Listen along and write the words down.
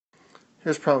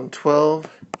Here's problem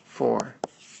 12.4.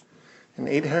 An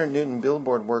 800 Newton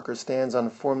billboard worker stands on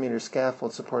a 4-meter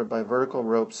scaffold supported by vertical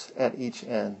ropes at each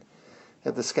end.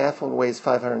 If the scaffold weighs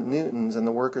 500 newtons and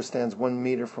the worker stands 1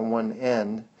 meter from one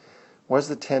end, what is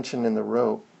the tension in the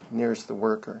rope nearest the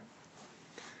worker?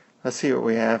 Let's see what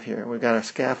we have here. We've got our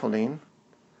scaffolding.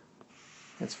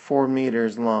 It's 4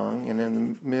 meters long, and in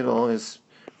the middle is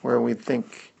where we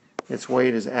think its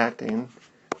weight is acting.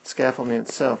 Scaffolding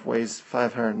itself weighs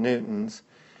 500 newtons.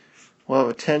 We'll have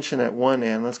a tension at one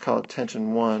end. Let's call it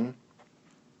tension 1,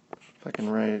 if I can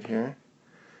write it here.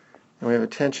 And we have a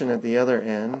tension at the other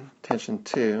end, tension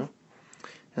 2.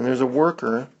 And there's a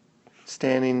worker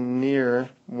standing near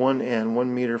one end,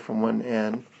 1 meter from one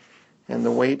end, and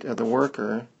the weight of the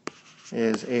worker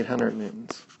is 800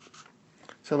 newtons.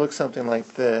 So it looks something like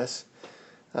this.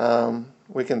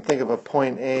 We can think of a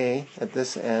point A at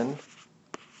this end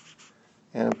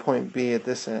and a point B at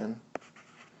this end.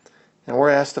 And we're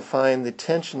asked to find the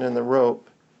tension in the rope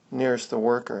nearest the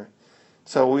worker.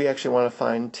 So we actually want to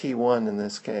find T1 in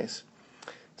this case.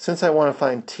 Since I want to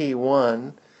find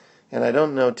T1, and I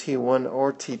don't know T1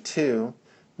 or T2,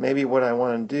 maybe what I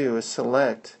want to do is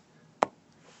select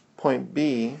point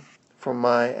B from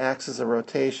my axis of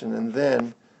rotation, and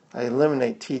then I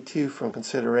eliminate T2 from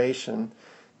consideration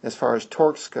as far as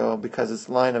torques go, because its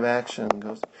line of action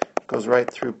goes right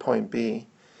through point B.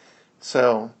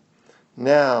 So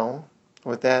now,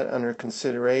 with that under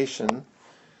consideration,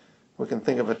 we can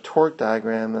think of a torque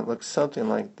diagram that looks something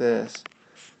like this.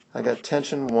 I got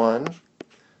tension 1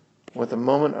 with a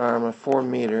moment arm of 4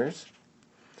 meters,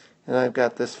 and I've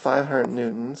got this 500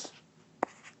 newtons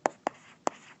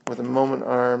with a moment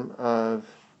arm of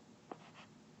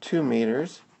 2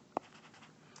 meters,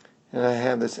 and I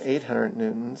have this 800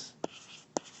 newtons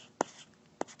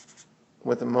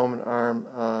with a moment arm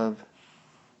of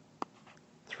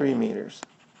 3 meters.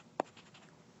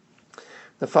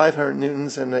 The 500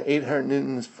 newtons and the 800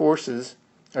 newtons forces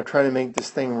are trying to make this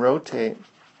thing rotate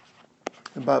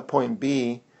about point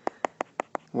B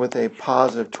with a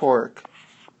positive torque.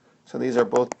 So these are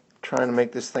both trying to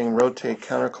make this thing rotate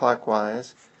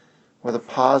counterclockwise with a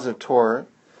positive torque,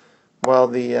 while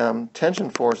the tension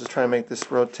force is trying to make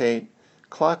this rotate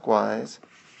clockwise,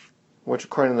 which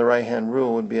according to the right hand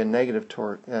rule would be a negative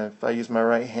torque. If I use my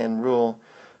right hand rule,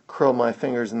 curl my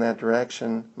fingers in that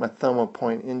direction, my thumb will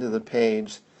point into the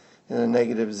page in a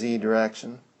negative Z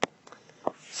direction.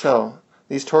 So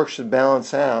these torques should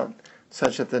balance out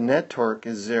such that the net torque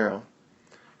is 0.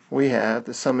 We have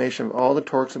the summation of all the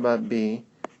torques about B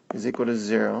is equal to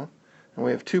 0, and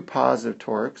we have two positive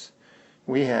torques.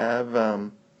 We have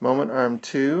moment arm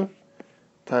 2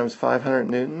 times 500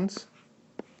 newtons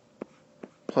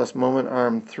plus moment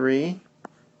arm 3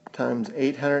 times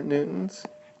 800 newtons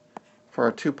for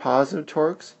our two positive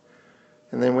torques,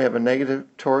 and then we have a negative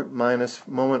torque minus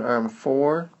moment arm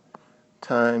 4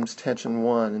 times tension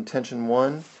 1, and tension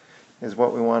 1 is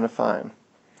what we want to find.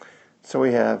 So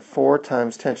we have 4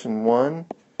 times tension 1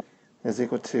 is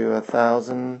equal to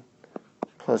 1,000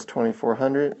 plus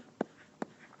 2,400,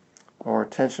 or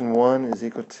tension 1 is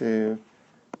equal to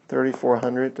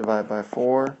 3,400 divided by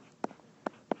 4,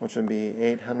 which would be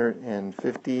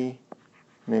 850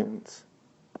 newtons.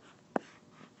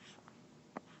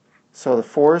 So the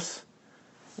force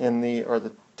in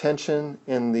the tension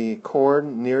in the cord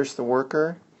nearest the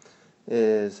worker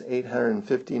is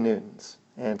 850 newtons.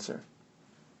 Answer.